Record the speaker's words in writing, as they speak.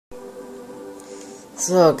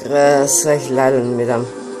So, grüß euch leider mit dem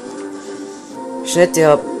Schnitt. Ihr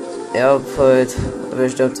habt halt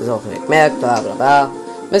bestimmte Sachen nicht gemerkt, bla bla bla.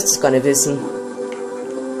 Müsst es gar nicht wissen.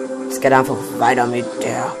 Es geht einfach weiter mit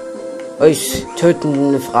der euch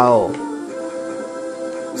tötenden Frau.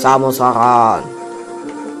 Samus Aran.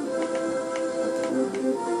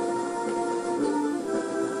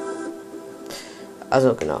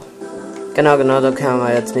 Also genau, da können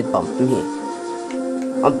wir jetzt mit Bomben hin.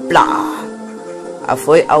 Und bla. Ein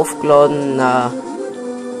voll aufgeladener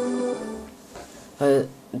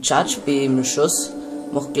Charge Beam Schuss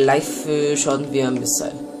macht gleich viel Schaden wie ein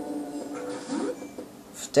Missile.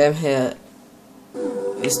 Von dem her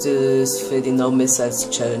ist es für die No Missiles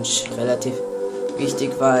Challenge relativ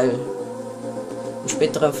wichtig, weil im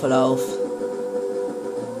späteren Verlauf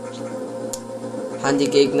haben die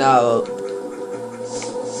Gegner,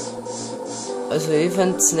 also ich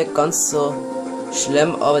finde es nicht ganz so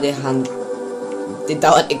schlimm, aber die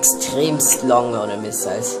dauert extremst lange ohne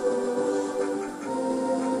Missiles.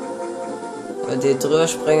 Wenn die drüber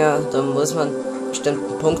springen, dann muss man einen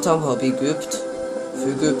bestimmten Punkt haben, habe ich geübt,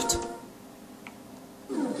 viel geübt.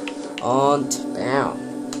 Und bam.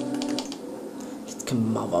 Jetzt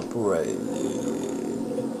kommt Mother Brain.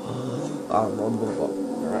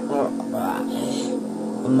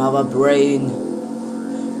 Mother Brain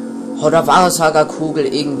hat eine Wahrsagerkugel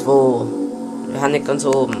irgendwo. Wir haben nicht ganz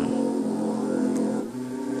oben.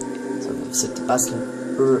 So, sollte passen.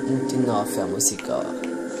 Und die Nachfährmusik auch.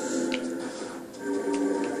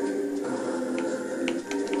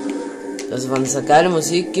 Also wenn es eine geile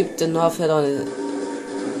Musik gibt, dann nachher dann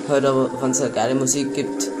halt, aber wenn es eine geile Musik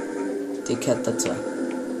gibt, die gehört dazu.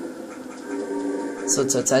 So,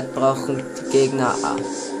 zur Zeit brauchen die Gegner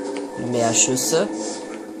auch mehr Schüsse.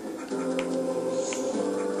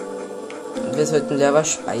 Und wir sollten lieber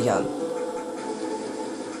speichern.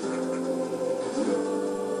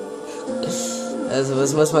 Also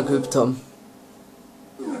was muss man geübt haben?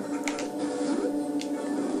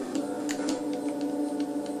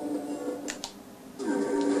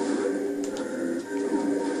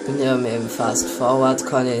 Bin ja mit dem Fast Forward,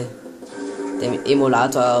 kann ich dem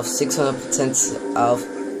Emulator auf 600% auf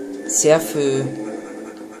sehr viel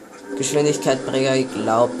Geschwindigkeit bringen, ich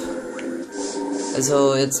glaube.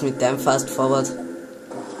 Also jetzt mit dem Fast Forward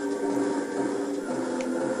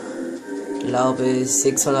glaube ich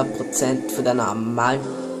 600% für der normalen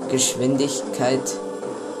Geschwindigkeit.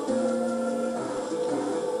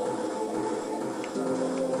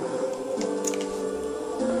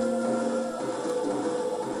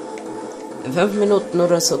 In 5 Minuten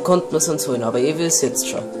oder so konnten wir es uns holen, aber ich will es jetzt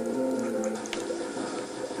schon.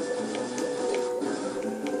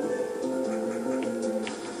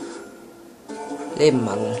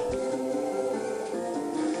 Lebenmangel.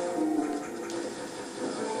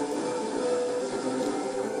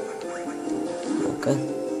 Okay.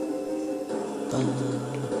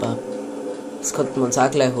 Das konnten wir uns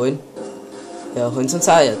auch gleich holen. Ja, holen sie uns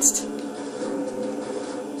auch jetzt.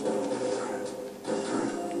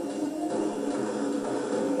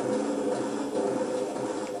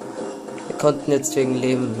 Wir konnten jetzt wegen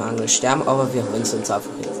Lebenmangel sterben, aber wir holen es uns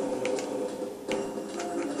einfach jetzt.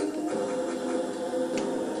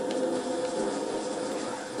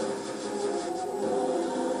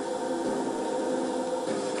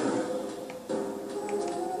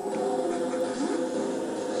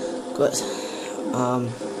 Gut.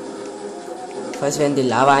 Falls wir in die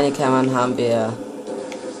Lava reinkommen, haben wir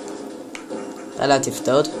relativ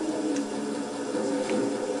tot.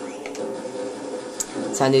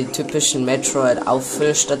 Das sind die typischen Metroid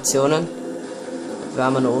Auffüllstationen. Die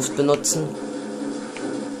werden wir noch oft benutzen.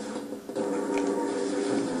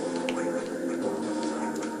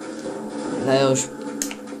 Naja,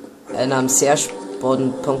 in einem sehr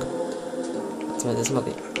späten Punkt. Jetzt mal das mal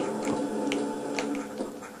gehen.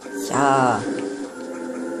 Ja.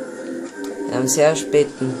 In einem sehr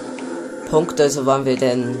späten Punkt, also waren wir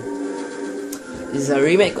denn dieser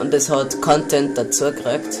Remake und es hat Content dazu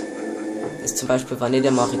gekriegt. Das zum Beispiel war nicht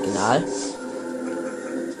im Original.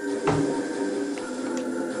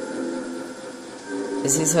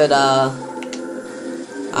 Es ist halt ein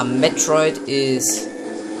Metroid ist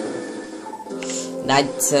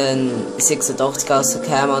 1986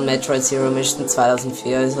 rausgekommen und Metroid Zero Mission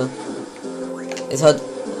 2004, also es hat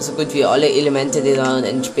so gut wie alle Elemente, die dann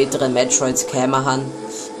in späteren Metroids gekommen haben,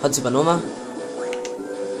 hat es übernommen.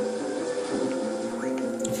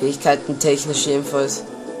 Fähigkeiten technisch jedenfalls.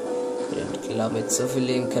 Ich glaube, mit so viel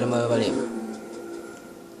Leben können wir überleben.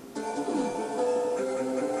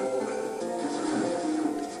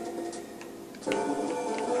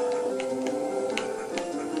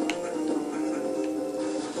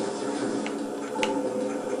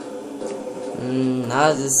 Na,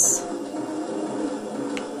 das ist...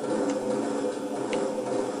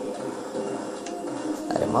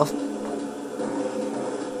 Warte mal auf.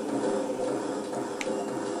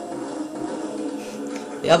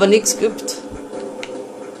 Ja, aber nichts gibt.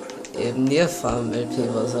 Eben nie vom LP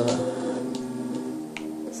was, aber.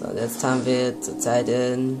 So, und jetzt haben wir zurzeit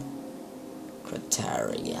in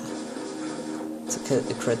Criteria. Zu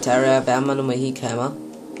Criteria werden wir nochmal hinkommen.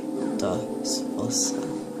 Da ist was.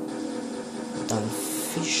 Und dann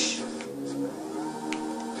Fisch.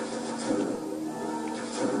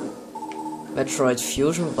 Metroid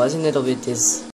Fusion, weiß ich nicht, ob ich das